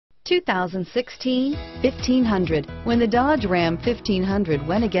2016 1500. When the Dodge Ram 1500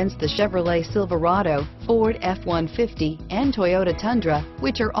 went against the Chevrolet Silverado, Ford F-150, and Toyota Tundra,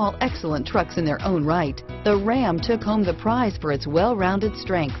 which are all excellent trucks in their own right, the Ram took home the prize for its well-rounded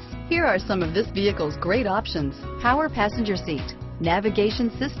strengths. Here are some of this vehicle's great options: power passenger seat, navigation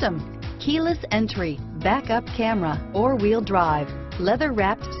system, keyless entry, backup camera, four-wheel drive,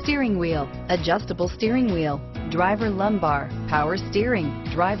 leather-wrapped steering wheel, adjustable steering wheel, driver lumbar, power steering,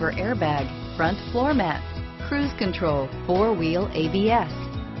 driver airbag, front floor mats, cruise control, four-wheel ABS,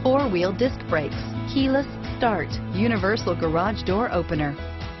 four-wheel disc brakes, keyless start, universal garage door opener,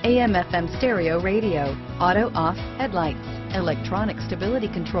 AM/FM stereo radio, auto-off headlights, electronic stability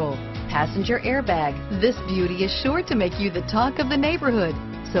control, passenger airbag. This beauty is sure to make you the talk of the neighborhood.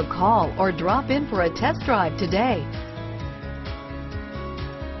 So call or drop in for a test drive today.